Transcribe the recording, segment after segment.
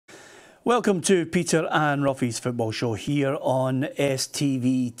Welcome to Peter and Ruffy's football show here on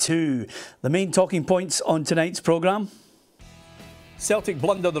STV2. The main talking points on tonight's programme. Celtic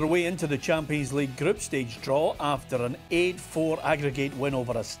blunder their way into the Champions League group stage draw after an 8-4 aggregate win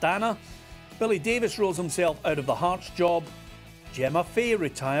over Astana. Billy Davies rolls himself out of the Hearts job. Gemma Fay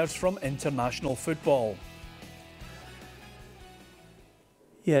retires from international football.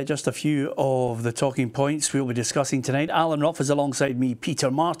 Yeah, just a few of the talking points we'll be discussing tonight. Alan Ruff is alongside me, Peter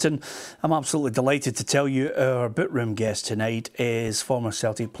Martin. I'm absolutely delighted to tell you our bootroom guest tonight is former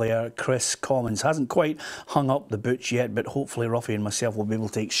Celtic player Kris Commons. Hasn't quite hung up the boots yet, but hopefully Ruffy and myself will be able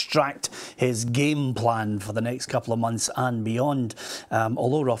to extract his game plan for the next couple of months and beyond.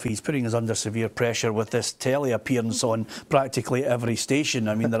 Although Ruffy's putting us under severe pressure with this telly appearance on practically every station.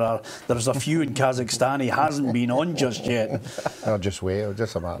 I mean, there's a few in Kazakhstan he hasn't been on just yet. I'll just wait.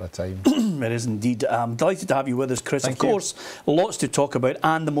 Just a matter of time. It is indeed. I'm delighted to have you with us, Kris. Of course, lots to talk about,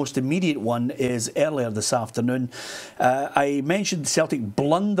 and the most immediate one is earlier this afternoon. I mentioned Celtic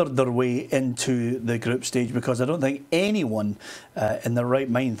blundered their way into the group stage because I don't think anyone in their right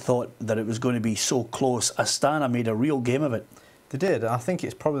mind thought that it was going to be so close. Astana made a real game of it. They did. I think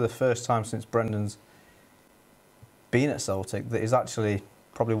it's probably the first time since Brendan's been at Celtic that he's actually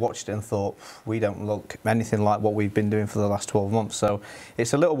probably watched it and thought, we don't look anything like what we've been doing for the last 12 months. So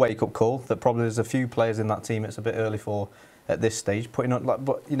it's a little wake-up call that probably there's a few players in that team it's a bit early for at this stage. Putting on,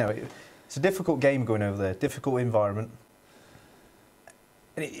 but you know, it's a difficult game going over there, difficult environment.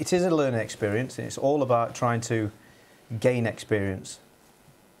 And it is a learning experience, and it's all about trying to gain experience.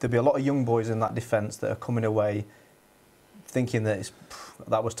 There'll be a lot of young boys in that defence that are coming away thinking that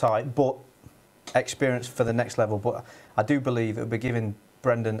that was tight, but experience for the next level. But I do believe it will be giving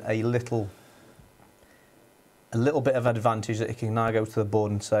Brendan a little bit of advantage that he can now go to the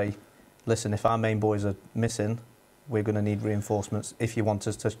board and say, listen, if our main boys are missing, we're going to need reinforcements if you want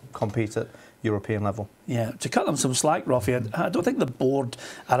us to compete at European level. Yeah, to cut them some slack, Ruffy, I don't think the board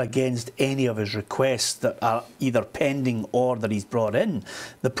are against any of his requests that are either pending or that he's brought in.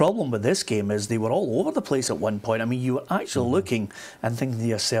 The problem with this game is they were all over the place at one point. I mean, you were actually looking and thinking to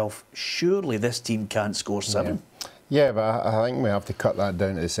yourself, surely this team can't score 7. Yeah, but I think we have to cut that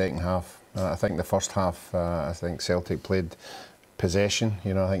down to the second half. I think the first half, I think Celtic played possession.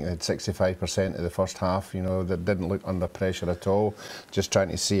 You know, I think they had 65% of the first half. You know, they didn't look under pressure at all. Just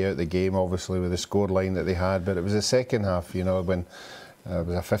trying to see out the game, obviously, with the scoreline that they had. But it was the second half, you know, when it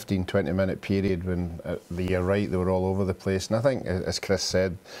was a 15-20 minute period when you're right, they were all over the place. And I think, as Kris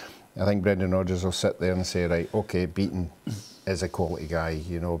said, I think Brendan Rodgers will sit there and say, right, OK, Beaton is a quality guy,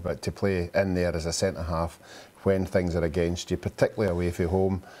 you know, but to play in there as a centre half when things are against you, particularly away from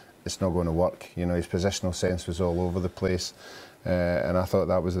home, it's not going to work. You know, his positional sense was all over the place. And I thought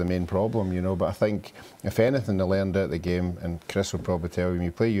that was the main problem, you know. But I think, if anything, they learned out the game, and Kris will probably tell you, when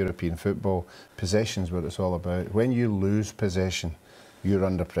you play European football, possession's what it's all about. When you lose possession, you're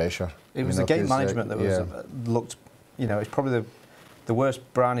under pressure. It was the game management that was looked, you know, it's probably the worst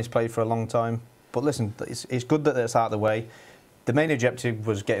Brownie's played for a long time. But listen, it's good that it's out of the way. The main objective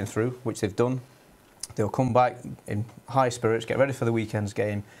was getting through, which they've done. They'll come back in high spirits, get ready for the weekend's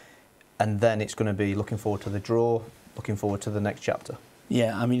game, and then it's going to be looking forward to the draw, looking forward to the next chapter.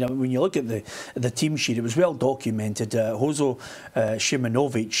 Yeah, I mean, when you look at the team sheet, it was well documented. Hozo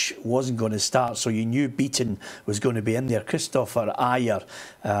Shimanovic wasn't going to start, so you knew Beaton was going to be in there. Christopher Ayer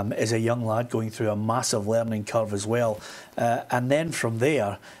is a young lad going through a massive learning curve as well. And then from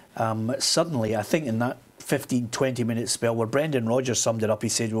there, suddenly, I think in that 15-20 minute spell where Brendan Rodgers summed it up, he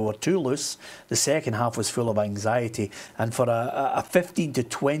said we were too loose. The second half was full of anxiety, and for a 15 to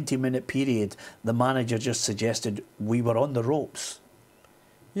 20 minute period the manager just suggested we were on the ropes.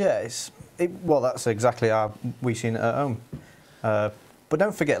 Yeah, well, that's exactly how we've seen it at home. But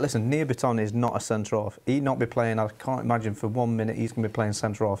don't forget, listen, Nir Bitton is not a centre-half. He'd not be playing, I can't imagine for 1 minute he's going to be playing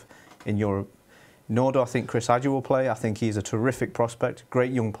centre-half in Europe. Nor do I think Chris Adger will play. I think he's a terrific prospect,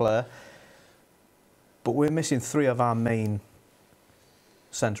 great young player. But we're missing 3 of our main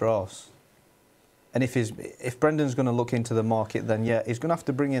centre-halves. And if Brendan's going to look into the market, then yeah, he's going to have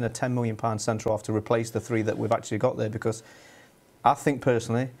to bring in a £10 million centre-half to replace the 3 that we've actually got there, because I think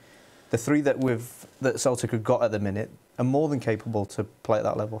personally, the 3 that Celtic have got at the minute are more than capable to play at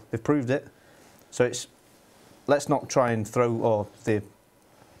that level. They've proved it. So let's not try and throw,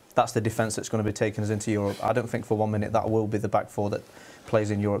 that's the defence that's going to be taking us into Europe. I don't think for 1 minute that will be the back 4 that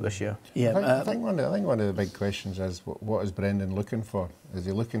plays in Europe this year. Yeah, I think one of the big questions is, what is Brendan looking for? Is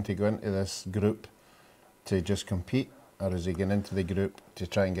he looking to go into this group to just compete, or is he going into the group to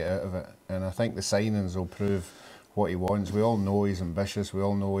try and get out of it? And I think the signings will prove what he wants. We all know he's ambitious, we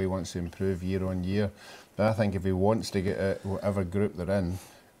all know he wants to improve year on year, but I think if he wants to get out whatever group they're in,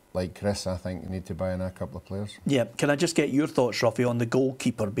 like Kris, I think you need to buy in a couple of players. Yeah, can I just get your thoughts, Ruffy, on the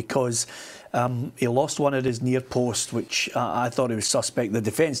goalkeeper? Because he lost one at his near post, which I thought he was suspect. The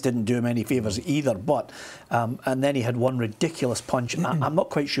defence didn't do him any favours either, but and then he had one ridiculous punch. I'm not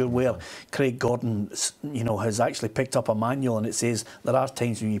quite sure where Craig Gordon, has actually picked up a manual, and it says there are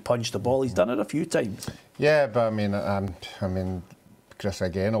times when you punch the ball. He's done it a few times. Yeah, but I mean, Kris,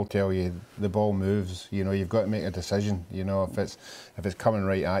 again, I'll tell you, the ball moves. You've got to make a decision. If it's coming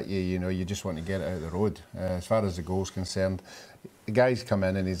right at you, you just want to get it out of the road. As far as the goal's concerned, the guy's come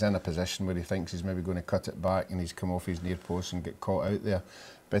in and he's in a position where he thinks he's maybe going to cut it back, and he's come off his near post and get caught out there.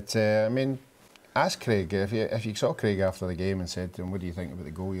 But ask Craig, if you saw Craig after the game and said to him, what do you think about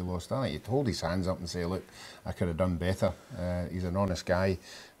the goal you lost? I think he'd hold his hands up and say, look, I could have done better. He's an honest guy,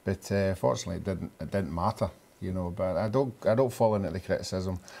 but fortunately it didn't matter. But I don't fall into the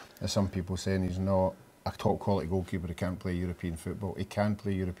criticism of some people saying he's not a top quality goalkeeper who can't play European football. He can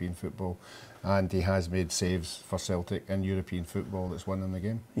play European football, and he has made saves for Celtic in European football that's won in the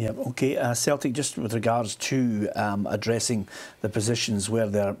game. Yeah, OK. Celtic, just with regards to addressing the positions where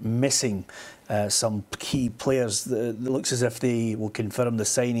they're missing some key players, it looks as if they will confirm the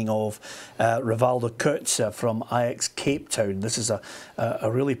signing of Rivaldo Kurtz from Ajax Cape Town. This is a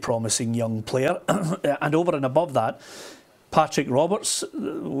really promising young player. And over and above that, Patrick Roberts,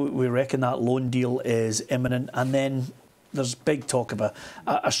 we reckon that loan deal is imminent. And then there's big talk about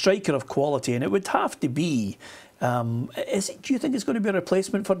a striker of quality, and it would have to be, do you think it's going to be a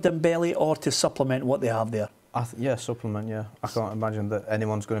replacement for Dembele or to supplement what they have there? Yeah, supplement, yeah. I can't imagine that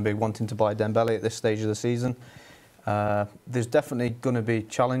anyone's going to be wanting to buy Dembele at this stage of the season. There's definitely going to be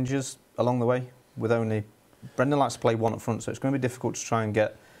challenges along the way. Brendan likes to play one up front, so it's going to be difficult to try and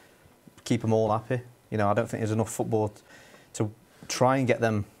keep them all happy. I don't think there's enough football to try and get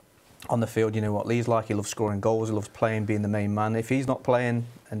them on the field. You know what Lee's like, he loves scoring goals, he loves playing, being the main man. If he's not playing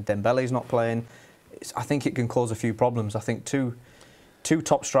and Dembele's not playing, I think it can cause a few problems. I think two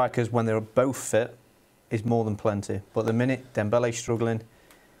top strikers, when they're both fit, is more than plenty. But the minute Dembele's struggling,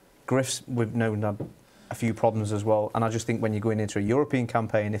 Griff's, we've known, had a few problems as well. And I just think when you're going into a European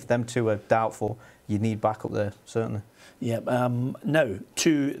campaign, if them two are doubtful, you need backup there, certainly. Yeah. Now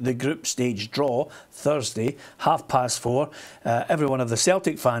to the group stage draw Thursday, 4:30. Every one of the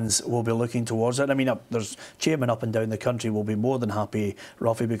Celtic fans will be looking towards it. I mean, there's chairmen up and down the country will be more than happy,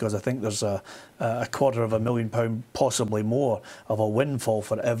 Ruffy, because I think there's a £250,000, possibly more, of a windfall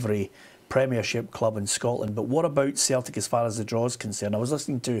for every Premiership club in Scotland. But what about Celtic as far as the draw is concerned? I was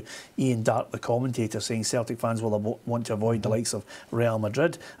listening to Ian Dart, the commentator, saying Celtic fans will want to avoid the likes of Real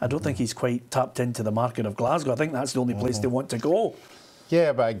Madrid. I don't think he's quite tapped into the market of Glasgow. I think that's the only place they want to go.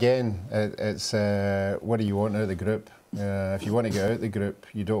 Yeah, but again, it's what do you want out of the group? If you want to get out of the group,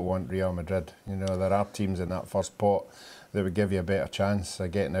 you don't want Real Madrid. There are teams in that first pot that would give you a better chance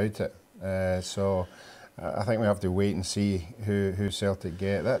of getting out it. So I think we have to wait and see who Celtic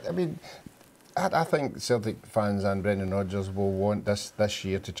get. I think Celtic fans and Brendan Rodgers will want this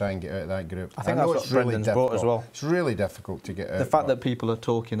year to try and get out of that group. I think that's what Brendan's brought as well. It's really difficult to get out. The fact that people are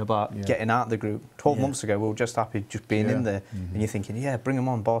talking about getting out of the group. 12 months ago, we were just happy just being in there. And you're thinking, yeah, bring them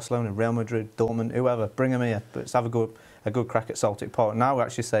on, Barcelona, Real Madrid, Dortmund, whoever, bring them here. But let's have a good crack at Celtic Park. Now we're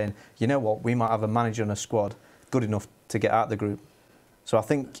actually saying, you know what, we might have a manager and a squad good enough to get out of the group. So I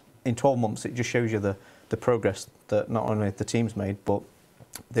think in 12 months, it just shows you the progress that not only the team's made, but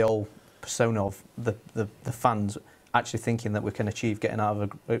the whole persona of the fans actually thinking that we can achieve getting out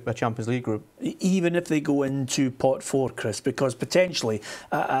of a Champions League group. Even if they go into pot 4, Kris, because potentially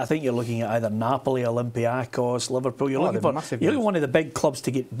I think you're looking at either Napoli, Olympiacos, Liverpool. You're looking for one of the big clubs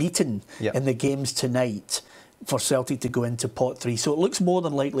to get beaten in the games tonight for Celtic to go into pot 3. So it looks more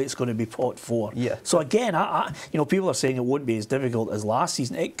than likely it's going to be pot 4. Yeah. So again, people are saying it won't be as difficult as last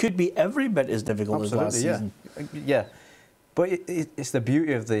season. It could be every bit as difficult as last season. Yeah. But it's the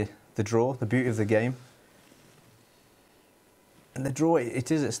beauty of the draw, the beauty of the game. And the draw, it's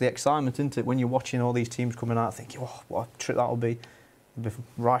the excitement, isn't it? When you're watching all these teams coming out, thinking, oh, what a trip that'll be.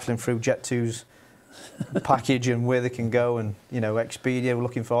 Rifling through Jet2's package and where they can go, and Expedia, we're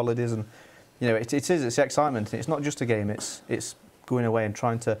looking for holidays, and it's the excitement. It's not just a game, it's going away and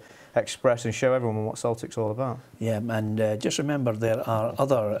trying to express and show everyone what Celtic's all about. Yeah, and just remember there are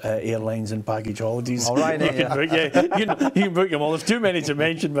other airlines and package holidays. All right, you can book them all. There's too many to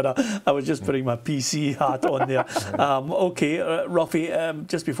mention, but I was just putting my PC hat on there. OK, Ruffy,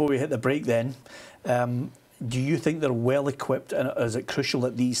 just before we hit the break then, do you think they're well equipped, and is it crucial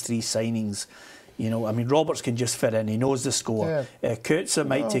that these 3 signings, Roberts can just fit in, he knows the score. Kurtz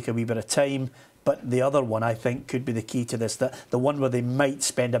might take a wee bit of time. But the other one, I think, could be the key to this, the one where they might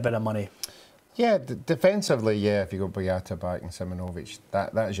spend a bit of money. Yeah, defensively, yeah. If you go Boyata back and Simonovic,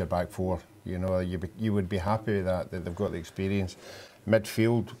 that is your back four. You know, you would be happy with that they've got the experience.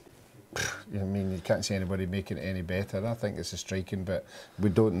 Midfield, I mean, you can't see anybody making it any better. I think it's a striking, but we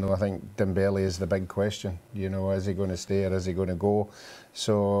don't know. I think Dembele is the big question. You know, is he going to stay or is he going to go?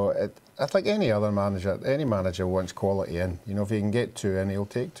 So I think any manager wants quality in. You know, if he can get two in, he'll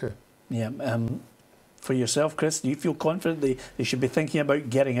take two. Yeah. For yourself, Kris, do you feel confident they should be thinking about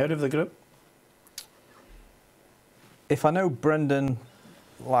getting out of the group? If I know Brendan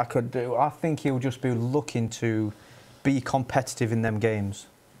like I do, I think he'll just be looking to be competitive in them games.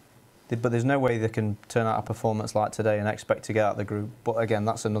 But there's no way they can turn out a performance like today and expect to get out of the group. But again,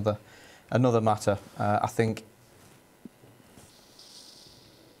 that's another matter. I think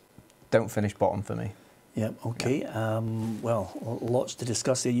don't finish bottom for me. Yeah, okay. Well, lots to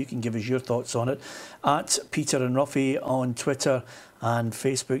discuss here. You can give us your thoughts on it at Peter and Ruffy on Twitter and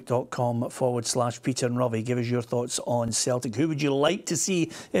facebook.com/Peter and Ruffy. Give us your thoughts on Celtic. Who would you like to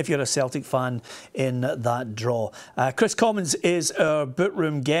see if you're a Celtic fan in that draw? Kris Commons is our boot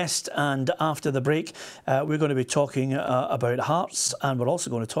room guest, and after the break, we're going to be talking about Hearts, and we're also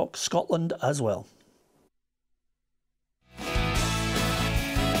going to talk Scotland as well.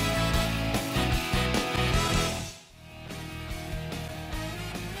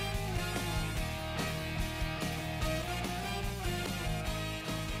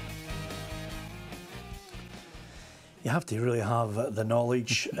 You have to really have the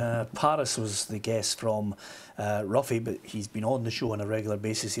knowledge. Paris was the guest from Ruffy, but he's been on the show on a regular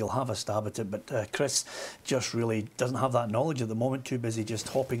basis. He'll have a stab at it. But Kris just really doesn't have that knowledge at the moment. Too busy just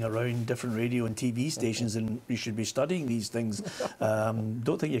hopping around different radio and TV stations, and you should be studying these things.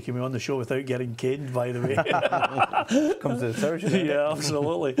 Don't think you can be on the show without getting caned, by the way. Comes to the territory. Yeah,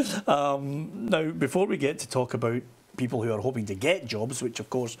 absolutely. Now, before we get to talk about people who are hoping to get jobs, which of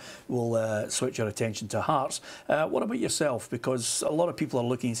course will switch your attention to Hearts. What about yourself? Because a lot of people are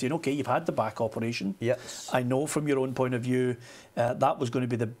looking and saying, okay, you've had the back operation. Yes. I know from your own point of view that was going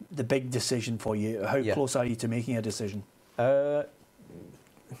to be the big decision for you. How close are you to making a decision? It's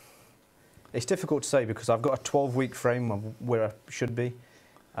difficult to say because I've got a 12-week frame of where I should be.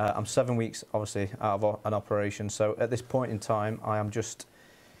 I'm 7 weeks, obviously, out of an operation. So at this point in time, I am just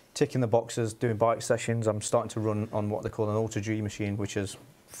ticking the boxes, doing bike sessions. I'm starting to run on what they call an Auto-G machine, which is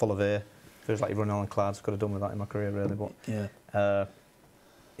full of air. Feels like you're running on clouds. Could have done with that in my career, really. But yeah,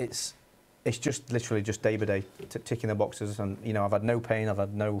 it's just literally just day by day ticking the boxes. And you know, I've had no pain. I've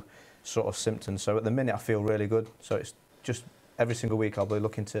had no sort of symptoms. So at the minute, I feel really good. So it's just every single week I'll be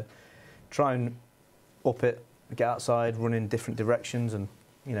looking to try and up it, get outside, run in different directions, and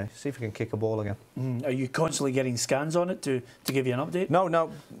you know, see if we can kick a ball again. Are you constantly getting scans on it to give you an update? No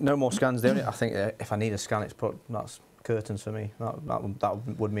more scans. I think if I need a scan, that's curtains for me. That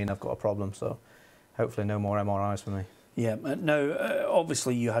would mean I've got a problem. So hopefully no more MRIs for me. Yeah. Now,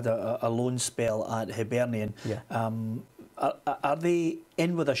 obviously you had a loan spell at Hibernian. Yeah. Are they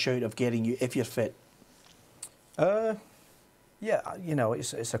in with a shout of getting you if you're fit? Yeah. You know,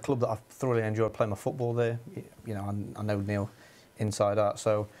 it's a club that I've thoroughly enjoyed playing my football there. You know, I know Neil inside out,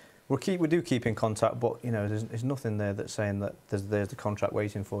 so we do keep in contact, but you know, there's nothing there that's saying that there's the contract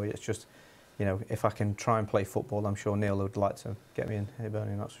waiting for you. It's just, you know, if I can try and play football, I'm sure Neil would like to get me in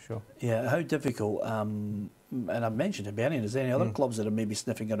Hibernian, that's for sure. Yeah, how difficult, and I've mentioned Hibernian, is there any other clubs that are maybe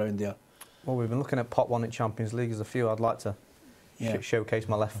sniffing around there? Well, we've been looking at Pot 1 in Champions League. There's a few I'd like to showcase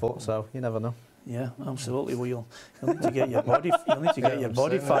my left foot, so you never know. Yeah, absolutely. Well, you'll need to get your body. You'll need to get your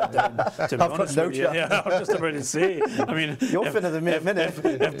body fat down. To be honest with you. Yeah, I was just about to say. I mean, you're fitter than me a minute.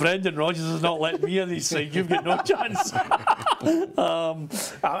 If Brendan Rodgers has not let me on these sides, you've got no chance.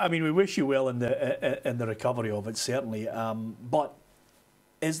 I mean, we wish you well in the recovery of it, certainly. But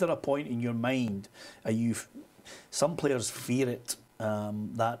is there a point in your mind? Some players fear it.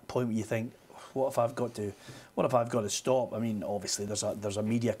 That point where you think, what if I've got to stop? I mean, obviously there's a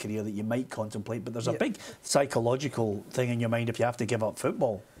media career that you might contemplate, but there's a big psychological thing in your mind if you have to give up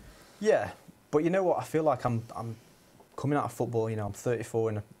football. Yeah, but you know what? I feel like I'm coming out of football. You know, I'm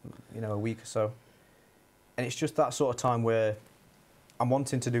 34 in a week or so, and it's just that sort of time where I'm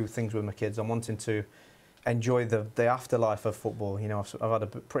wanting to do things with my kids. I'm wanting to enjoy the afterlife of football. You know, I've had a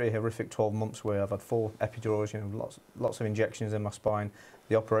pretty horrific 12 months where I've had 4 epidurals. You know, lots of injections in my spine.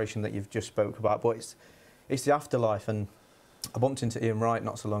 The operation that you've just spoke about, but it's the afterlife. And I bumped into Ian Wright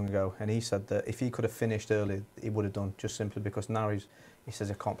not so long ago, and he said that if he could have finished early, he would have done, just simply because now he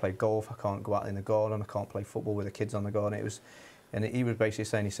says I can't play golf, I can't go out in the garden, I can't play football with the kids on the garden. And he was basically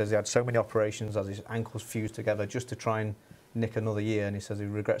saying, he says he had so many operations as his ankles fused together just to try and nick another year, and he says he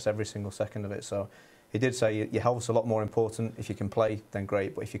regrets every single second of it. So he did say your health's a lot more important. If you can play, then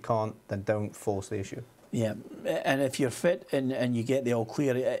great, but if you can't, then don't force the issue. Yeah, and if you're fit and you get the all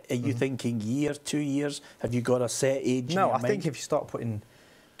clear, are you thinking year, 2 years? Have you got a set age? No, I think if you start putting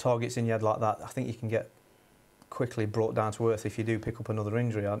targets in your head like that, I think you can get quickly brought down to earth if you do pick up another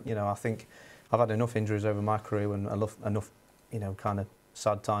injury. I think I've had enough injuries over my career and enough, kind of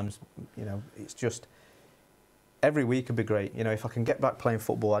sad times. It's just every week would be great. If I can get back playing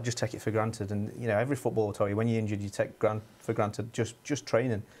football, I just take it for granted. And every footballer will tell you when you're injured, you take for granted just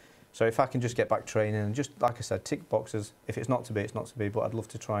training. So if I can just get back training and just, like I said, tick boxes. If it's not to be, it's not to be. But I'd love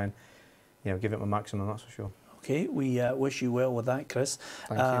to try and, give it my maximum. That's for sure. Okay, we wish you well with that, Kris.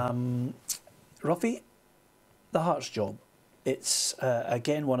 Thank you. Ruffy, the Hearts job. It's,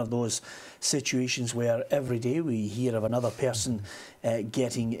 again, one of those situations where every day we hear of another person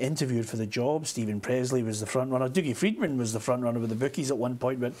getting interviewed for the job. Stephen Presley was the front runner. Dougie Friedman was the front runner with the bookies at one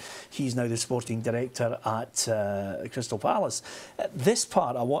point, but he's now the sporting director at Crystal Palace. This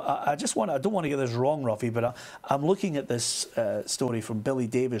part, I don't want to get this wrong, Ruffy, but I'm looking at this story from Billy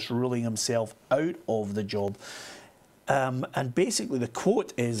Davis ruling himself out of the job. And basically the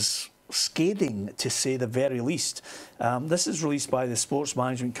quote is scathing, to say the very least. This is released by the sports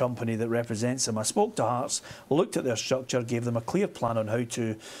management company that represents them. I spoke to Hearts, looked at their structure, gave them a clear plan on how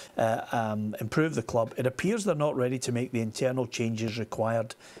to improve the club. It appears they're not ready to make the internal changes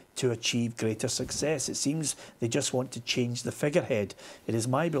required to achieve greater success. It seems they just want to change the figurehead. It is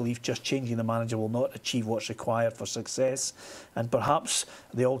my belief just changing the manager will not achieve what's required for success, and perhaps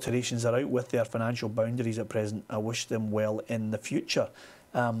the alterations are out with their financial boundaries at present. I wish them well in the future.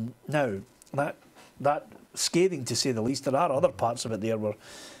 Now, that scathing, to say the least. There are other parts of it there where,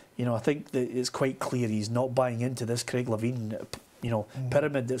 I think that it's quite clear he's not buying into this Craig Levein,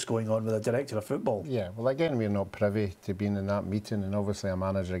 pyramid that's going on with a director of football. Yeah, well, again, we're not privy to being in that meeting, and obviously a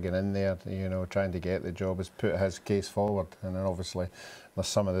manager getting in there, trying to get the job, has put his case forward, and then obviously there's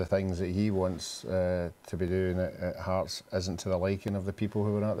some of the things that he wants to be doing at Hearts isn't to the liking of the people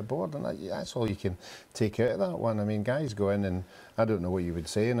who are at the board, and that's all you can take out of that one. I mean, guys go in, and I don't know what you would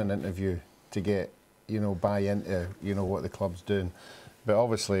say in an interview to get, buy into, what the club's doing. But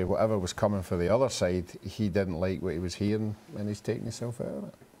obviously, whatever was coming for the other side, he didn't like what he was hearing, and he's taking himself out of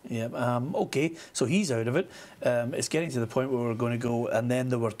it. Yeah. Okay. So he's out of it. It's getting to the point where we're going to go, and then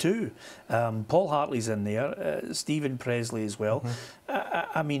there were two. Paul Hartley's in there. Stephen Presley as well.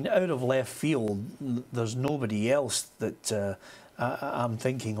 I mean, out of left field, there's nobody else that I'm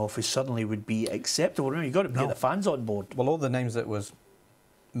thinking of who suddenly would be acceptable. Remember, you've got to get the fans on board. Well, all the names that was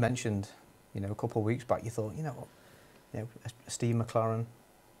mentioned, a couple of weeks back, you thought, Steve McLaren,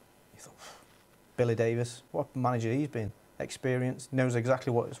 you thought, Billy Davis, what manager he's been, experienced, knows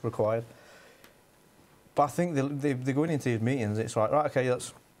exactly what is required. But I think they're going into these meetings, it's like, right, okay, your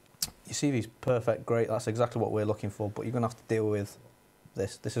CV's perfect, great, that's exactly what we're looking for, but you're going to have to deal with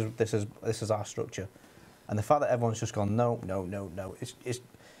this. This is our structure. And the fact that everyone's just gone, no, it's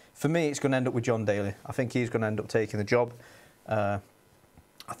for me, it's going to end up with John Daly. I think he's going to end up taking the job. I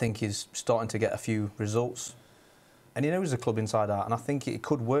think he's starting to get a few results. And he knows the club inside out, and I think it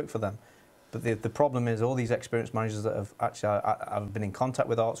could work for them. But the problem is all these experienced managers that have actually I've been in contact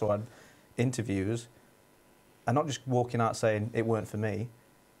with Hearts or had interviews are not just walking out saying it weren't for me.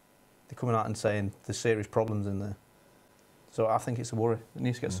 They're coming out and saying there's serious problems in there. So I think it's a worry. It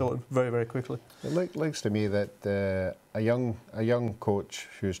needs to get sorted very, very quickly. It looks to me that a young coach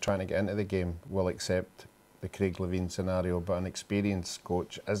who's trying to get into the game will accept the Craig Levein scenario, but an experienced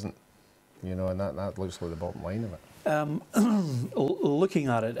coach isn't. And that looks like the bottom line of it. Looking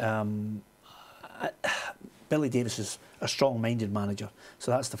at it, Billy Davis is a strong-minded manager, so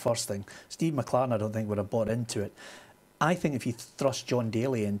that's the first thing. Steve McLaren, I don't think, would have bought into it. I think if you thrust John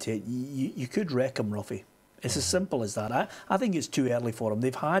Daly into it, you could wreck him, Ruffy. It's as simple as that. I think it's too early for them.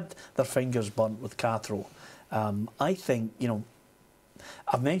 They've had their fingers burnt with Cathro. I think,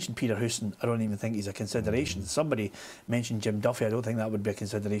 I've mentioned Peter Houston. I don't even think he's a consideration. Somebody mentioned Jim Duffy. I don't think that would be a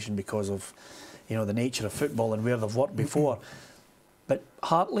consideration because of, the nature of football and where they've worked before. But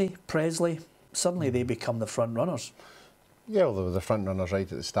Hartley, Presley, suddenly they become the front runners. Yeah, well, they were the front runners right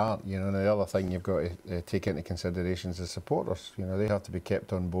at the start, and the other thing you've got to take into consideration is the supporters. They have to be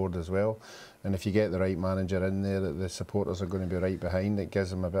kept on board as well. And if you get the right manager in there, that the supporters are going to be right behind, it gives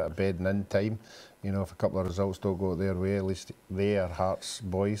them a bit of bedding in time. If a couple of results don't go their way, at least they are Hearts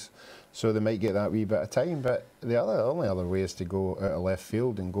boys. So they might get that wee bit of time. But the only other way is to go out of left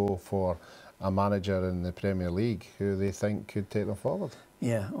field and go for a manager in the Premier League who they think could take them forward.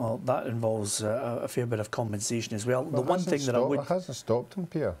 Yeah, well, that involves a fair bit of compensation as well. The one thing that it hasn't stopped him,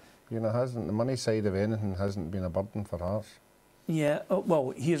 Pierre. Hasn't the money side of anything hasn't been a burden for Hearts. Yeah,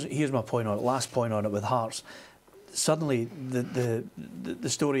 well, here's my point on it. Last point on it with Hearts. Suddenly, the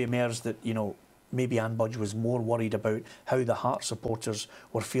story emerged that, you know, maybe Anne Budge was more worried about how the Hearts supporters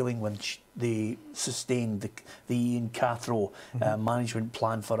were feeling when they sustained the Ian Cathro management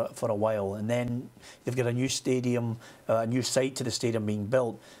plan for a while, and then they've got a new stadium, a new site to the stadium being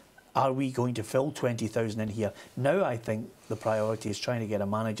built. Are we going to fill 20,000 in here? Now I think the priority is trying to get a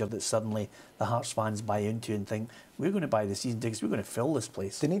manager that suddenly the Hearts fans buy into and think, we're going to buy the season tickets, we're going to fill this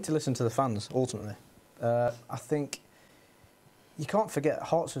place. They need to listen to the fans, ultimately. I think you can't forget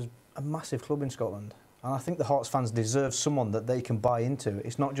Hearts is a massive club in Scotland. And I think the Hearts fans deserve someone that they can buy into.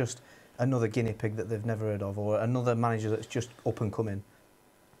 It's not just another guinea pig that they've never heard of or another manager that's just up and coming.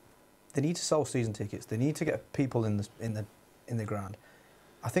 They need to sell season tickets. They need to get people in the ground.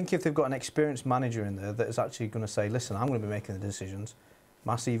 I think if they've got an experienced manager in there that is actually going to say, listen, I'm going to be making the decisions.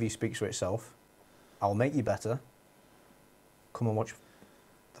 My CV speaks for itself. I'll make you better. Come and watch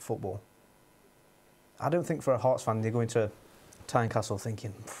the football. I don't think for a Hearts fan they're going to Tynecastle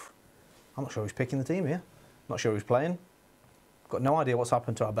thinking, I'm not sure who's picking the team here. Not sure who's playing. Got no idea what's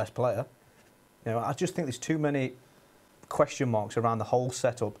happened to our best player. You know, I just think there's too many question marks around the whole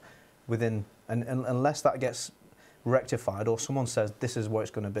setup within, and unless that gets rectified or someone says this is what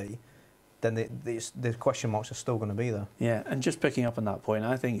it's going to be, then the question marks are still going to be there. Yeah, and just picking up on that point,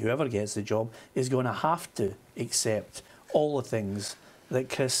 I think whoever gets the job is going to have to accept all the things that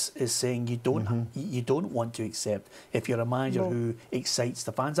Kris is saying you don't want to accept if you're a manager who excites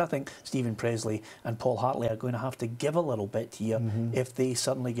the fans. I think Stephen Presley and Paul Hartley are going to have to give a little bit here if they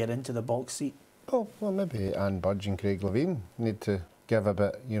suddenly get into the box seat. Oh, well, maybe Anne Budge and Craig Levein need to give a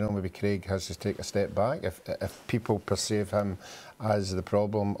bit, you know, maybe Craig has to take a step back. If people perceive him as the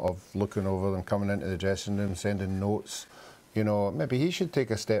problem of looking over them, coming into the dressing room, sending notes, you know, maybe he should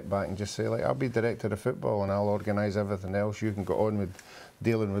take a step back and just say, like, I'll be director of football and I'll organise everything else. You can go on with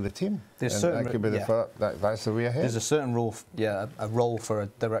dealing with the team. There's certain, that could be that's the way ahead. There's a certain role, a role for a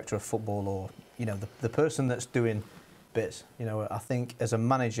director of football, or, you know, the person that's doing bits. You know, I think as a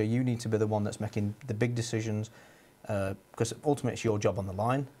manager, you need to be the one that's making the big decisions, because ultimately it's your job on the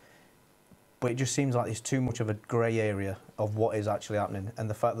line. But it just seems like there's too much of a grey area of what is actually happening, and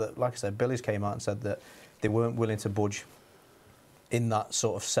the fact that, like I said, Billy's came out and said that they weren't willing to budge in that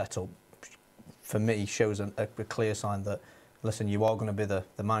sort of setup, for me, shows a clear sign that, listen, you are going to be the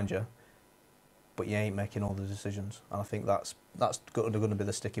manager, but you ain't making all the decisions. And I think that's going to be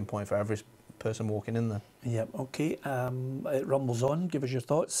the sticking point for every person walking in there. Yep, OK. It rumbles on. Give us your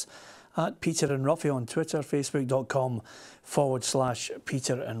thoughts at Peter and Ruffy on Twitter,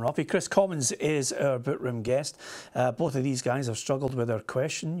 facebook.com/Peter and Ruffy. Kris Commons is our Bootroom guest. Both of these guys have struggled with their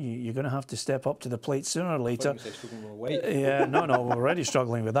question. You're going to have to step up to the plate sooner or later. Yeah, no, we're already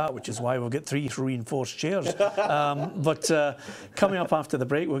struggling with that, which is why we'll get 3 reinforced chairs. But coming up after the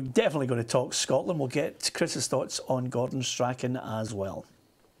break, we're definitely going to talk Scotland. We'll get Kris's thoughts on Gordon Strachan as well.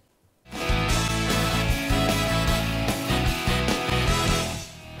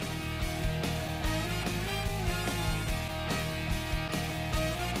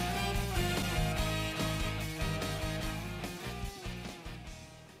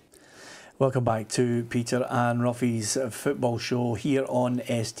 Welcome back to Peter and Ruffy's football show here on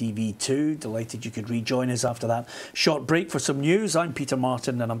STV2. Delighted you could rejoin us after that short break for some news. I'm Peter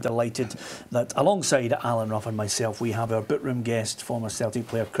Martin, and I'm delighted that alongside Alan Ruff and myself we have our Bootroom guest, former Celtic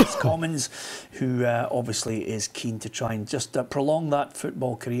player Kris Commons, who obviously is keen to try and just prolong that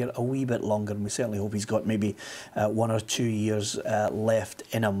football career a wee bit longer, and we certainly hope he's got maybe 1 or 2 years left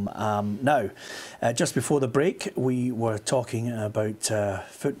in him. Now, just before the break we were talking about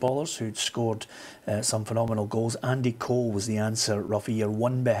footballers who'd scored some phenomenal goals. Andy Cole was the answer, Ruffy. You're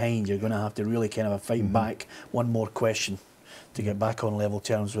 1 behind. You're going to have to really kind of fight back. One more question to get back on level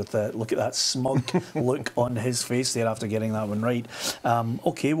terms with. Look at that smug look on his face there after getting that one right.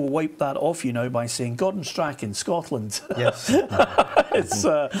 OK, we'll wipe that off you now by saying Gordon Strachan, Scotland. Yes.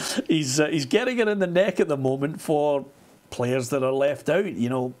 He's getting it in the neck at the moment for players that are left out. You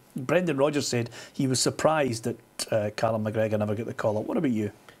know, Brendan Rodgers said he was surprised that Callum McGregor never got the call-up. What about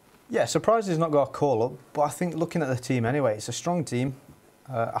you? Yeah, surprised he's not got a call-up, but I think looking at the team anyway, it's a strong team.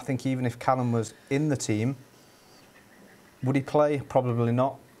 I think even if Callum was in the team, would he play? Probably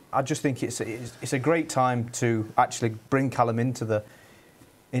not. I just think it's a great time to actually bring Callum into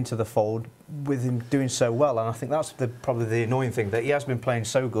the fold with him doing so well, and I think that's probably the annoying thing, that he has been playing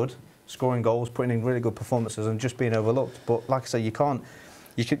so good, scoring goals, putting in really good performances, and just being overlooked. But like I say, you cannot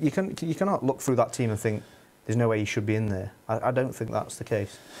look through that team and think there's no way he should be in there. I don't think that's the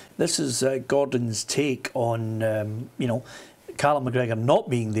case. This is Gordon's take on you know, Callum McGregor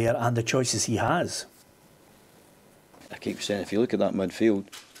not being there and the choices he has. I keep saying, if you look at that midfield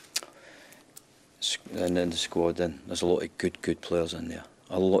and then the squad, then there's a lot of good players in there.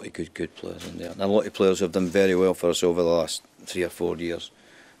 A lot of good players in there. And a lot of players who have done very well for us over the last 3 or 4 years,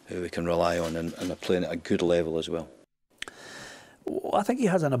 who we can rely on, and are playing at a good level as well. I think he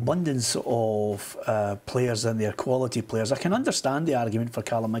has an abundance of players in there, quality players. I can understand the argument for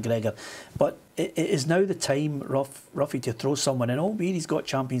Callum McGregor, but it is now the time, Ruffy, to throw someone in. Albeit he's got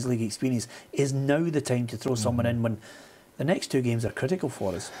Champions League experience, is now the time to throw someone in when the next 2 games are critical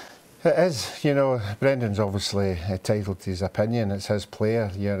for us. It is, you know. Brendan's obviously entitled to his opinion. It's his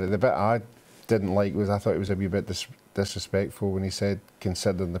player. Yeah, the bit I didn't like was I thought it was a wee bit disrespectful when he said,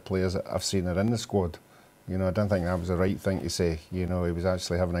 considering the players that I've seen are in the squad. You know, I don't think that was the right thing to say. You know, he was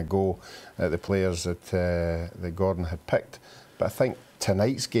actually having a go at the players that Gordon had picked. But I think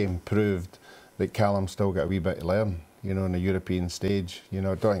tonight's game proved that Callum still got a wee bit to learn, you know, on the European stage. You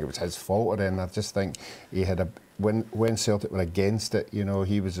know, I don't think it was his fault or anything. I just think he had when Celtic were against it, you know,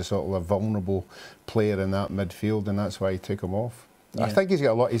 he was a sort of a vulnerable player in that midfield, and that's why he took him off. Yeah. I think he's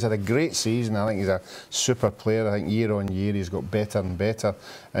got a lot. He's had a great season. I think he's a super player. I think year on year he's got better and better,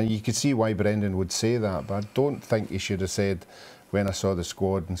 and you could see why Brendan would say that. But I don't think he should have said, when I saw the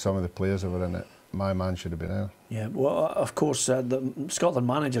squad and some of the players that were in it, my man should have been there. Yeah, well, of course, the Scotland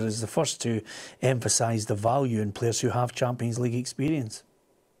manager is the first to emphasise the value in players who have Champions League experience.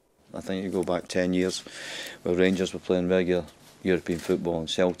 I think you go back 10 years, where Rangers were playing regular European football and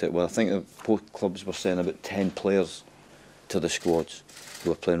Celtic, where I think both clubs were sending about 10 players to the squads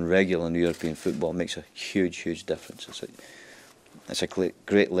who are playing regular in European football. It makes a huge difference. It's a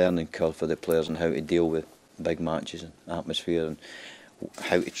great learning curve for the players on how to deal with big matches and atmosphere, and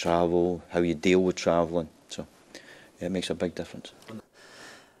how to travel, how you deal with travelling. So yeah, it makes a big difference.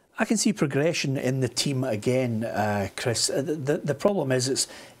 I can see progression in the team again, Kris. The problem is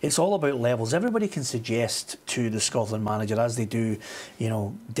it's all about levels. Everybody can suggest to the Scotland manager, as they do, you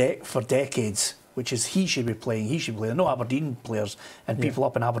know, for decades, which is he should be playing, he should play. No Aberdeen players, and people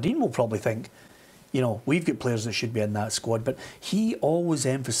up in Aberdeen will probably think, you know, we've got players that should be in that squad. But he always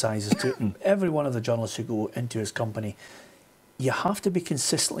emphasises to every one of the journalists who go into his company, you have to be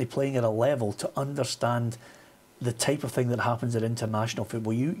consistently playing at a level to understand the type of thing that happens at international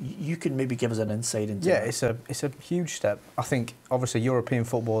football. You can maybe give us an insight into that. Yeah, it's a huge step. I think obviously European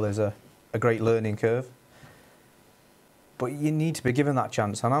football is a great learning curve, but you need to be given that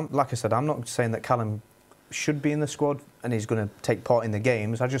chance. And like I said, I'm not saying that Callum should be in the squad and he's going to take part in the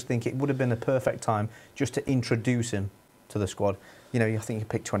games. I just think it would have been a perfect time just to introduce him to the squad. You know, I think you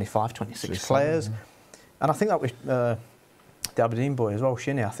picked 25, 26 players. And I think that was the Aberdeen boy as well,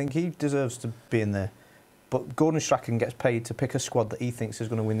 Shinnie. I think he deserves to be in there. But Gordon Strachan gets paid to pick a squad that he thinks is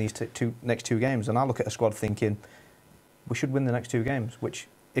going to win these next two games. And I look at a squad thinking, we should win the next 2 games, which,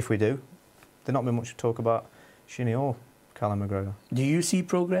 if we do, there's not been much to talk about Shinnie or Callum McGregor. Do you see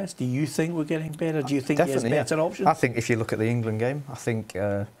progress? Do you think we're getting better? Do you think he has better options? I think if you look at the England game, I think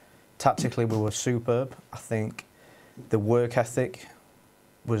tactically we were superb. I think the work ethic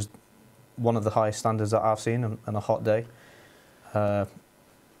was one of the highest standards that I've seen on a hot day.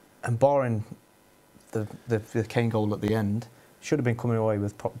 And barring the Kane goal at the end, should have been coming away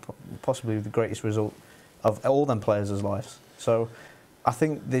with possibly the greatest result of all them players' lives. So I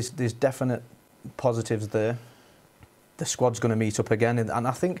think there's definite positives there. The squad's going to meet up again, and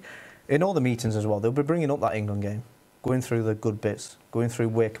I think in all the meetings as well, they'll be bringing up that England game, going through the good bits, going through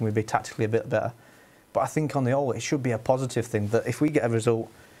where can we be tactically a bit better. But I think on the whole, it should be a positive thing that if we get a result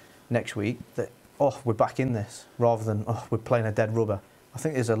next week, that we're back in this, rather than we're playing a dead rubber. I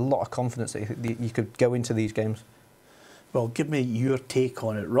think there's a lot of confidence that you could go into these games. Well, give me your take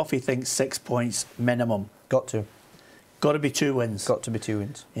on it. Ruffy thinks 6 points minimum. Got to be 2 wins. Got to be 2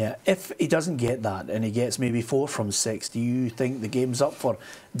 wins. Yeah. If he doesn't get that and he gets maybe 4 from 6, do you think the game's up for?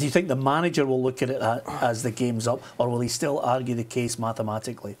 Do you think the manager will look at it as the game's up, or will he still argue the case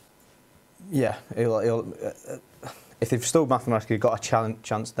mathematically? Yeah, he'll if they've still mathematically got a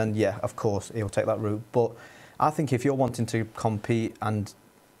chance, then yeah, of course he'll take that route. But I think if you're wanting to compete and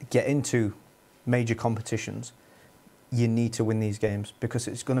get into major competitions, you need to win these games, because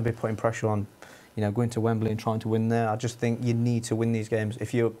it's going to be putting pressure on, you know, going to Wembley and trying to win there. I just think you need to win these games.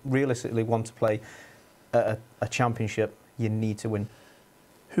 If you realistically want to play a championship, you need to win.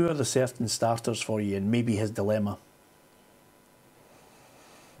 Who are the certain starters for you, and maybe his dilemma?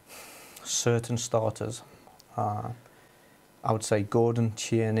 Certain starters. I would say Gordon,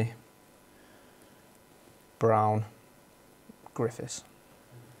 Tierney, Brown, Griffiths.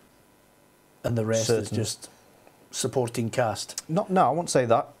 And the rest is just supporting cast? No, I won't say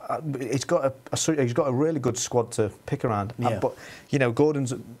that. He's got a really good squad to pick around. Yeah. But, you know,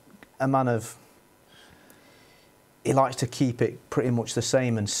 Gordon's a man of he likes to keep it pretty much the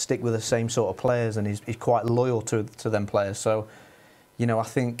same and stick with the same sort of players, and he's quite loyal to them players. So, you know, I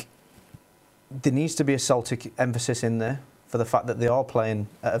think there needs to be a Celtic emphasis in there for the fact that they are playing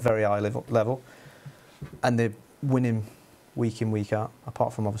at a very high level and they're winning week in, week out,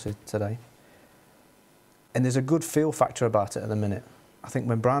 apart from obviously today. And there's a good feel factor about it at the minute. I think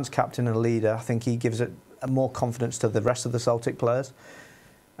when Brown's captain and leader, I think he gives it more confidence to the rest of the Celtic players.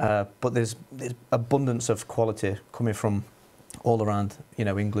 But there's abundance of quality coming from all around, you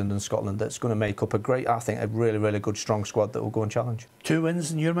know, England and Scotland that's going to make up I think, a really, really good, strong squad that will go and challenge. 2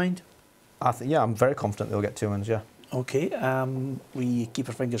 wins in your mind? Yeah, I'm very confident they'll get 2 wins, yeah. Okay, we keep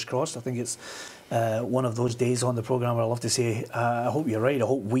our fingers crossed. I think it's one of those days on the programme where I love to say, I hope you're right, I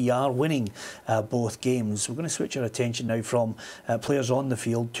hope we are winning both games. We're going to switch our attention now from players on the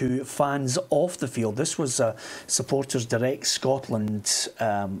field to fans off the field. This was Supporters Direct Scotland.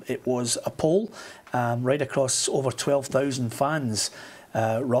 It was a poll right across over 12,000 fans.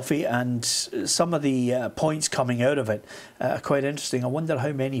 Ruffy, and some of the points coming out of it are quite interesting. I wonder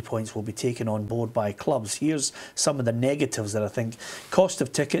how many points will be taken on board by clubs. Here's some of the negatives that I think. Cost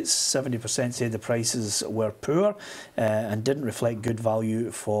of tickets, 70% said the prices were poor and didn't reflect good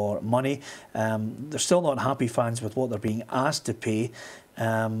value for money. They're still not happy, fans, with what they're being asked to pay.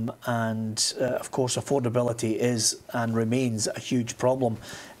 Of course, affordability is and remains a huge problem.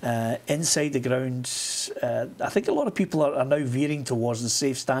 Inside the ground, I think a lot of people are now veering towards the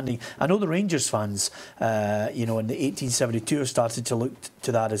safe standing. I know the Rangers fans, you know, in the 1872 have started to look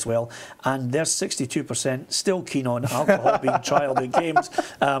to that as well, and there's 62% still keen on alcohol being trialled in games.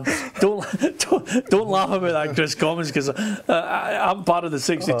 Don't laugh about that, Kris Commons, because I'm part of the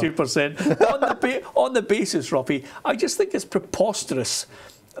 62%. On the basis, Ruffy, I just think it's preposterous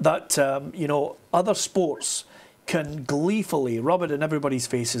that you know, other sports can gleefully rub it in everybody's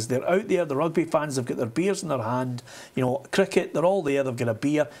faces. They're out there, the rugby fans have got their beers in their hand, you know, cricket, they're all there, they've got a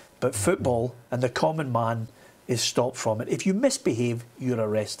beer, but football and the common man is stopped from it. If you misbehave, you're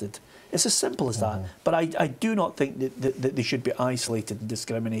arrested. It's as simple as that. But I do not think that they should be isolated and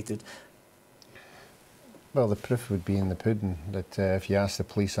discriminated. Well, the proof would be in the pudding, that if you ask the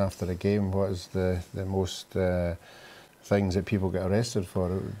police after a game what is the most things that people get arrested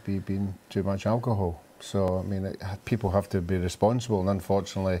for, it would be being too much alcohol. So, I mean, people have to be responsible, and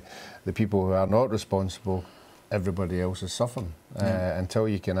unfortunately, the people who are not responsible, everybody else is suffering. Until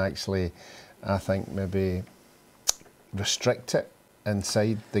you can actually, I think, maybe restrict it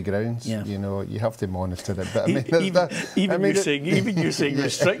inside the grounds, you know, you have to monitor it. But I mean, even you saying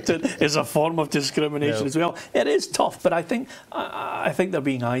restrict it is a form of discrimination as well. It is tough, but I think they're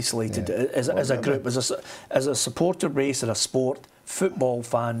being isolated as a group, as a supporter base, as a sport. Football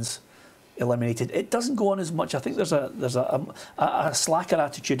fans eliminated. It doesn't go on as much. I think there's a slacker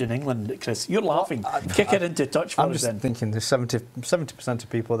attitude in England, Kris. You're laughing. Kick it into touch for us. I'm just thinking there's 70% of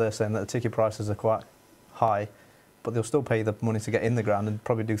people there saying that the ticket prices are quite high, but they'll still pay the money to get in the ground and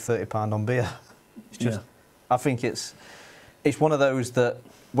probably do £30 on beer. It's just, I think it's one of those that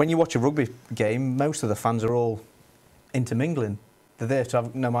when you watch a rugby game, most of the fans are all intermingling. They're there to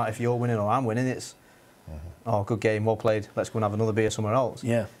have, no matter if you're winning or I'm winning, it's oh, good game, well played, let's go and have another beer somewhere else.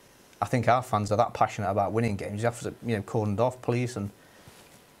 Yeah. I think our fans are that passionate about winning games. You have to, you know, cordoned off police, and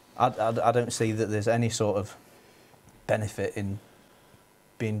I don't see that there's any sort of benefit in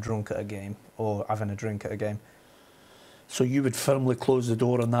being drunk at a game or having a drink at a game. So you would firmly close the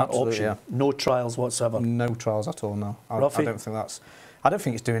door on that option? Yeah. No trials whatsoever? No trials at all, no. I don't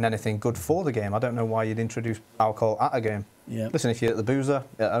think it's doing anything good for the game. I don't know why you'd introduce alcohol at a game. Yeah. Listen, if you're at the boozer,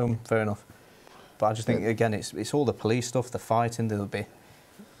 at home, fair enough. But I just think, again, it's all the police stuff, the fighting, there'll be...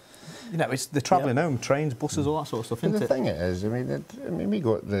 You know, it's the travelling home, trains, buses, all that sort of stuff, isn't it? The thing is, I mean, we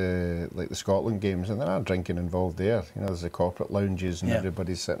got the Scotland games, and there are drinking involved there. You know, there's the corporate lounges, and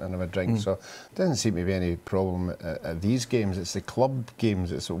everybody's sitting and having a drink. So it doesn't seem to be any problem at these games. It's the club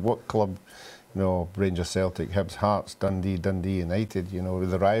games. It's what club, you know, Rangers, Celtic, Hibs, Hearts, Dundee United. You know,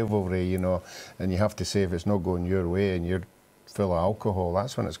 the rivalry. You know, and you have to say if it's not going your way and you're full of alcohol,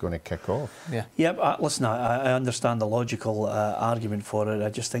 that's when it's going to kick off. Yeah. Yep. Listen, I understand the logical argument for it. I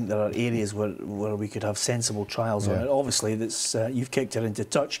just think there are areas where we could have sensible trials on it. Obviously, that's you've kicked it into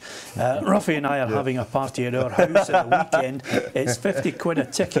touch. Ruffy and I are having a party at our house at the weekend. It's 50 quid a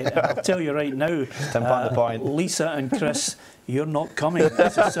ticket, and I'll tell you right now, £10 a pint. Lisa and Kris, you're not coming. It's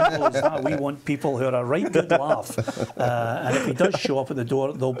as simple as that. We want people who are a right good laugh. And if he does show up at the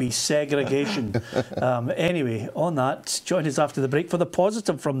door, there'll be segregation. Anyway, on that, join us after the break for the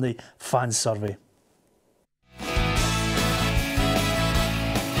positive from the fan survey.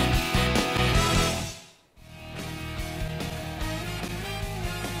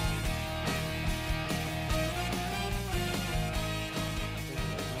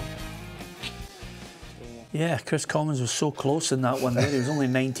 Yeah, Kris Commons was so close in that one there. He was only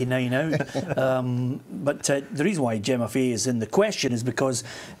 99 out. But the reason why Gemma Fay is in the question is because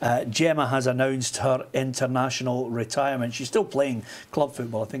Gemma has announced her international retirement. She's still playing club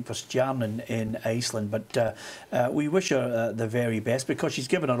football, I think, for Stjarnan in Iceland. But we wish her the very best because she's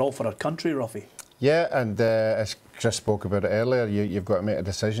given her all for her country, Ruffy. Yeah, and as Kris spoke about it earlier, you've got to make a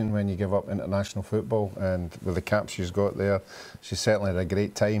decision when you give up international football. And with the cap she's got there, she's certainly had a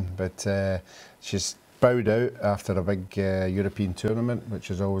great time. But she's bowed out after a big European tournament, which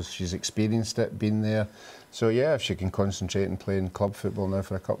is always, she's experienced it, been there. So yeah, if she can concentrate on playing club football now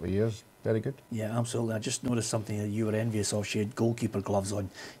for a couple of years, very good. Yeah, absolutely. I just noticed something that you were envious of. She had goalkeeper gloves on.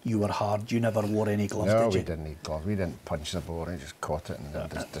 You were hard. You never wore any gloves, no, did you? we didn't need gloves. We didn't punch the ball. We just caught it and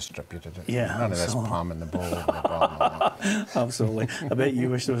just distributed it. Yeah, none of this palming the ball over the bar. Absolutely. I bet you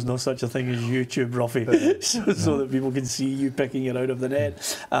wish there was no such a thing as YouTube, Ruffy, so that people can see you picking it out of the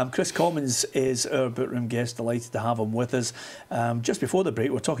net. Kris Commons is our Bootroom guest. Delighted to have him with us. Just before the break,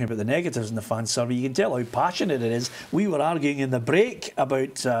 we're talking about the negatives in the fan survey. You can tell how passionate it is. We were arguing in the break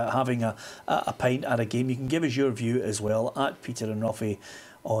about having a pint at a game. You can give us your view as well at Peter and Ruffy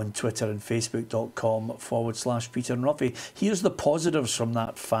on Twitter and Facebook.com/Peter and Ruffy. Here's the positives from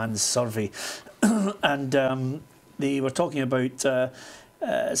that fans survey. And they were talking about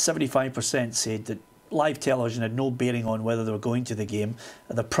 75% said that live television had no bearing on whether they were going to the game.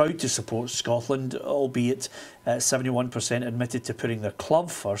 They're proud to support Scotland, albeit 71% admitted to putting their club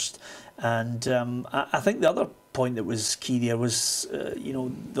first. And I think the other point that was key there was, you know,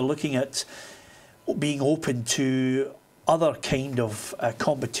 they're looking at being open to other kind of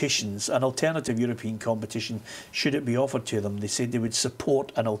competitions, an alternative European competition, should it be offered to them. They said they would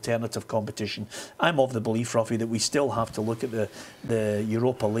support an alternative competition. I'm of the belief, Ruffy, that we still have to look at the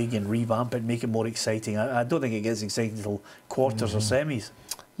Europa League and revamp it, make it more exciting. I don't think it gets exciting until quarters or semis.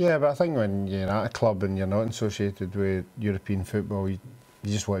 Yeah, but I think when you're at a club and you're not associated with European football, you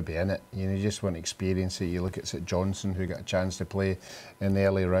just want to be in it. You know, you just want to experience it. You look at St Johnstone, who got a chance to play in the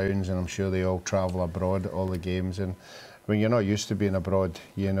early rounds, and I'm sure they all travel abroad at all the games. And when you're not used to being abroad,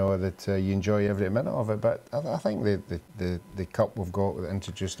 you know that you enjoy every minute of it. But I think the cup we've got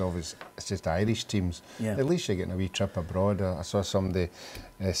introduced of is it's just Irish teams. Yeah. At least you're getting a wee trip abroad. I saw somebody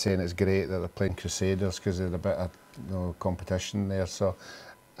saying it's great that they're playing Crusaders because there's a bit of competition there. So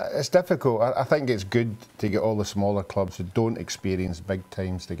it's difficult. I think it's good to get all the smaller clubs who don't experience big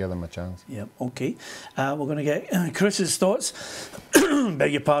times to give them a chance. Yeah, OK. We're going to get Chris's thoughts,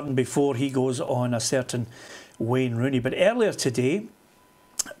 beg your pardon, before he goes on a certain Wayne Rooney. But earlier today,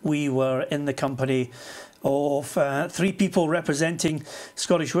 we were in the company of three people representing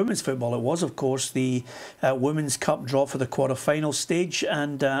Scottish women's football. It was, of course, the Women's Cup draw for the quarter-final stage,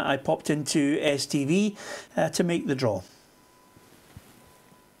 and I popped into STV to make the draw.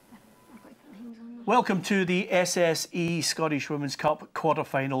 Welcome to the SSE Scottish Women's Cup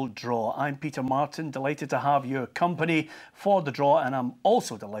quarter-final draw. I'm Peter Martin, delighted to have your company for the draw, and I'm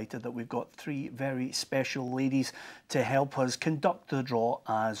also delighted that we've got three very special ladies to help us conduct the draw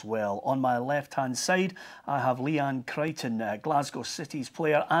as well. On my left-hand side, I have Leanne Crichton, Glasgow City's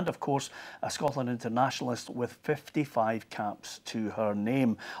player, and of course a Scotland internationalist with 55 caps to her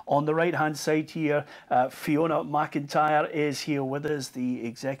name. On the right-hand side here, Fiona McIntyre is here with us, the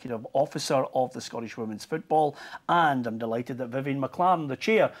Executive Officer of the Scottish Women's Football, and I'm delighted that Vivian McLaren, the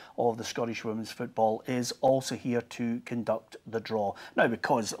Chair of the Scottish Women's Football, is also here to conduct the draw. Now,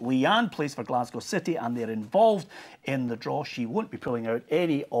 because Leanne plays for Glasgow City and they're involved in the draw, she won't be pulling out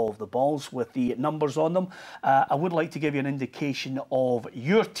any of the balls with the numbers on them. I would like to give you an indication of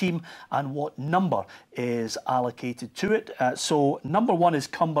your team and what number is allocated to it. So number 1 is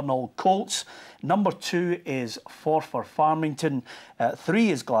Cumbernauld Colts, number 2 is Forfar Farmington, 3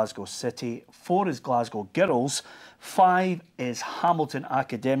 is Glasgow City, 4 is Glasgow Girls, 5 is Hamilton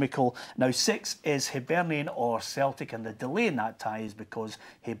Academical. Now 6 is Hibernian or Celtic, and the delay in that tie is because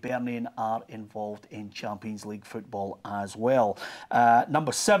Hibernian are involved in Champions League football as well.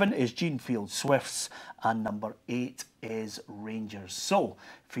 Number 7 is Jeanfield Swifts, and number 8 is Rangers. So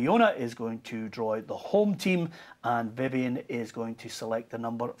Fiona is going to draw out the home team and Vivian is going to select the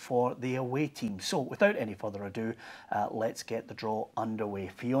number for the away team. So without any further ado, let's get the draw underway.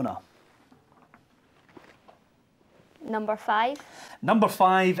 Fiona. Number 5. Number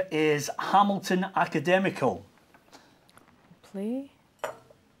 5 is Hamilton Academical. Play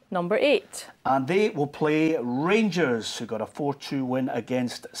number 8. And they will play Rangers, who got a 4-2 win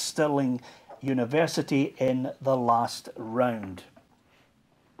against Stirling University in the last round.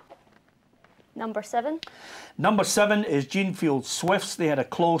 Number 7. Number 7 is Jeanfield Swifts. They had a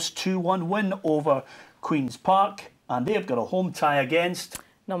close 2-1 win over Queen's Park, and they've got a home tie against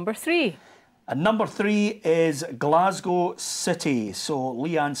number 3. And number 3 is Glasgow City. So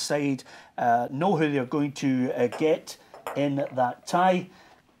Leanne's side know who they're going to get in that tie.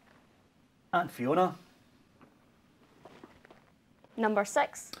 And Fiona? Number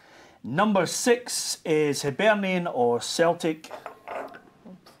 6. Number 6 is Hibernian or Celtic.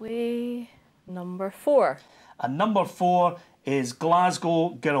 We'll play number 4. And number 4 is Glasgow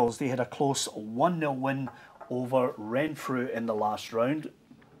Girls. They had a close 1-0 win over Renfrew in the last round.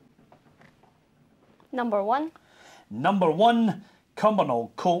 Number 1. Number 1,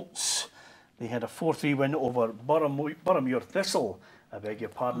 Cumbernauld Colts. They had a 4-3 win over Boroughmuir Thistle, I beg your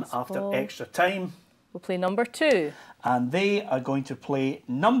pardon, after extra time. We'll play number 2. And they are going to play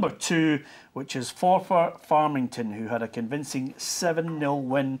number 2, which is Forfar Farmington, who had a convincing 7-0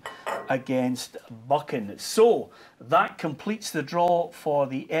 win against Buchan. So that completes the draw for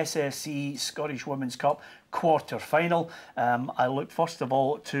the SSE Scottish Women's Cup quarter-final. I look first of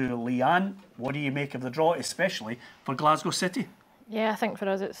all to Leanne. What do you make of the draw, especially for Glasgow City? Yeah, I think for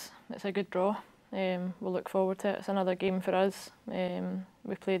us it's a good draw. We'll look forward to it. It's another game for us.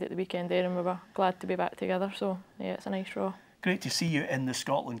 We played at the weekend there and we were glad to be back together. So yeah, it's a nice draw. Great to see you in the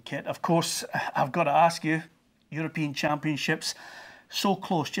Scotland kit. Of course, I've got to ask you, European Championships, so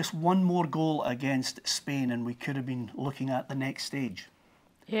close, just one more goal against Spain and we could have been looking at the next stage.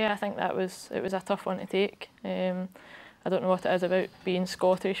 Yeah, I think it was a tough one to take. I don't know what it is about being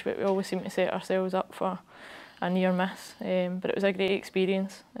Scottish, but we always seem to set ourselves up for a near miss. But it was a great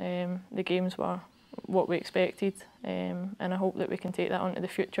experience. The games were what we expected, and I hope that we can take that on to the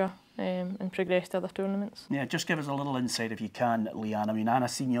future and progress to other tournaments. Yeah, just give us a little insight if you can, Leanne. I mean, Anna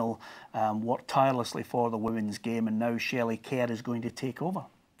Senior worked tirelessly for the women's game and now Shelley Kerr is going to take over.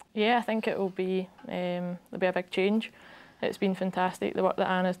 Yeah, I think it will be, there'll be a big change. It's been fantastic, the work that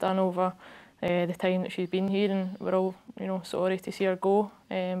Anna's done over the time that she's been here, and we're all, sorry to see her go.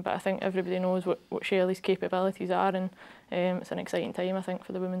 But I think everybody knows what Shelley's capabilities are, and it's an exciting time, I think,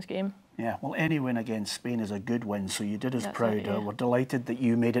 for the women's game. Yeah, well, any win against Spain is a good win, so you did us proud. It, yeah. We're delighted that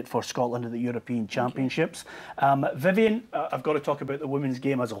you made it for Scotland at the European Championships. Vivian, I've got to talk about the women's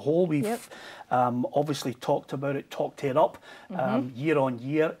game as a whole. We've obviously talked about it, talked it up. Year on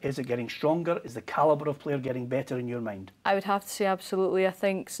year, is it getting stronger? Is the calibre of player getting better in your mind? I would have to say absolutely. I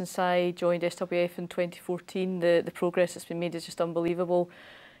think since I joined SWF in 2014, the progress that's been made is just unbelievable.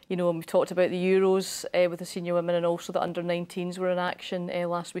 And we've talked about the Euros with the senior women, and also the under-19s were in action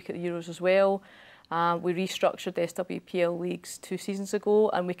last week at the Euros as well. We restructured the SWPL leagues 2 seasons ago,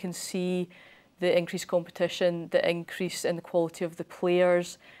 and we can see the increased competition, the increase in the quality of the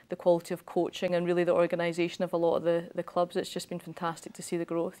players, the quality of coaching, and really the organisation of a lot of the clubs. It's just been fantastic to see the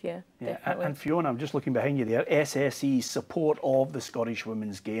growth, yeah. Definitely. And Fiona, I'm just looking behind you there, SSE's support of the Scottish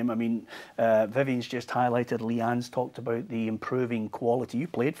women's game. I mean, Vivian's just highlighted, Leanne's talked about the improving quality. You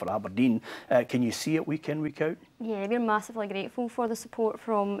played for Aberdeen. Can you see it week in, week out? Yeah, we're massively grateful for the support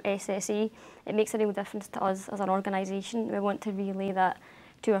from SSE. It makes a real difference to us as an organisation. We want to relay that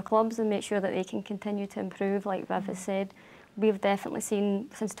to our clubs and make sure that they can continue to improve, like Viv has said. We've definitely seen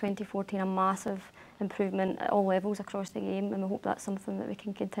since 2014 a massive improvement at all levels across the game, and we hope that's something that we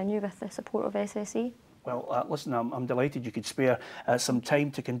can continue with the support of SSE. Well, listen, I'm delighted you could spare some time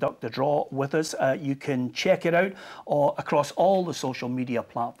to conduct the draw with us. You can check it out across all the social media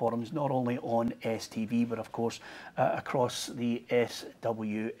platforms, not only on STV, but of course across the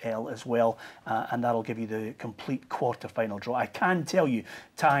SWL as well. And that'll give you the complete quarter-final draw. I can tell you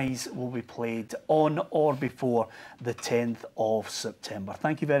ties will be played on or before the 10th of September.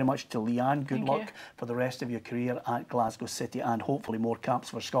 Thank you very much to Leanne. Good luck for the rest of your career at Glasgow City, and hopefully more caps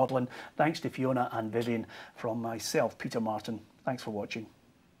for Scotland. Thanks to Fiona and Vivian. From myself, Peter Martin. Thanks for watching.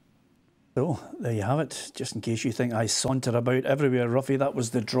 So there you have it. Just in case you think I saunter about everywhere, Ruffy, that was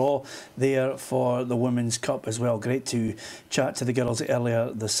the draw there for the Women's Cup as well. Great to chat to the girls earlier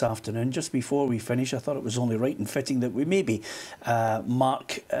this afternoon. Just before we finish, I thought it was only right and fitting that we maybe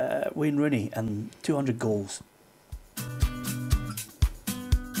mark Wayne Rooney and 200 goals.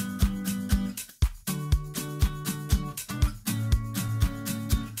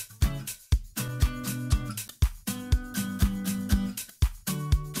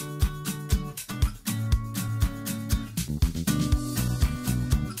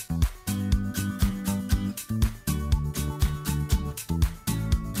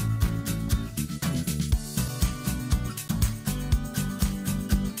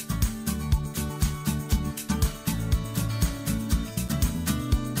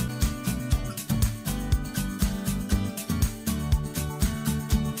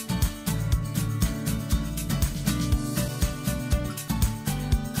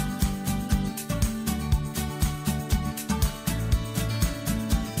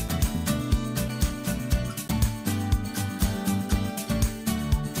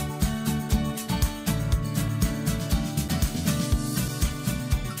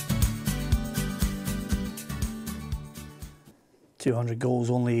 200 goals,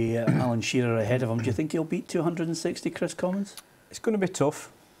 only Alan Shearer ahead of him. Do you think he'll beat 260, Kris Commons? It's going to be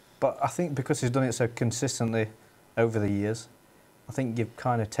tough, but I think because he's done it so consistently over the years, I think you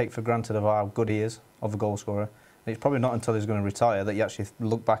kind of take for granted of how good he is of a goal scorer. And it's probably not until he's going to retire that you actually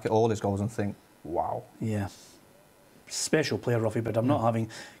look back at all his goals and think, wow. Yeah. Special player, Ruffy, but I'm not having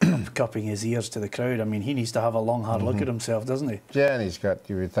cupping his ears to the crowd. I mean, he needs to have a long, hard look at himself, doesn't he? Yeah, and he's got,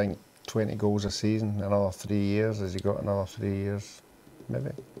 you would think, 20 goals a season, another 3 years. Has he got another 3 years?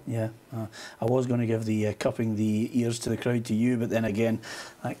 Maybe. Yeah, I was going to give the cupping the ears to the crowd to you, but then again,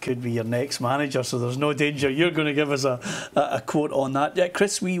 that could be your next manager, so there's no danger you're going to give us a quote on that. Yeah,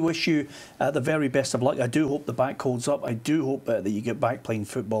 Kris, we wish you the very best of luck. I do hope the back holds up. I do hope that you get back playing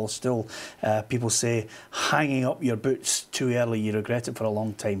football still. People say hanging up your boots too early, you regret it for a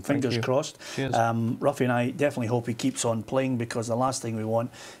long time. Fingers crossed. Cheers. Ruffy and I definitely hope he keeps on playing, because the last thing we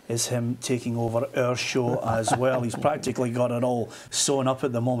want is him taking over our show as well. He's practically got it all sewn up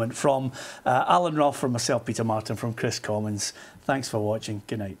at the moment. From Alan Ruff, from myself, Peter Martin, from Kris Commons. Thanks for watching.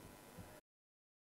 Good night.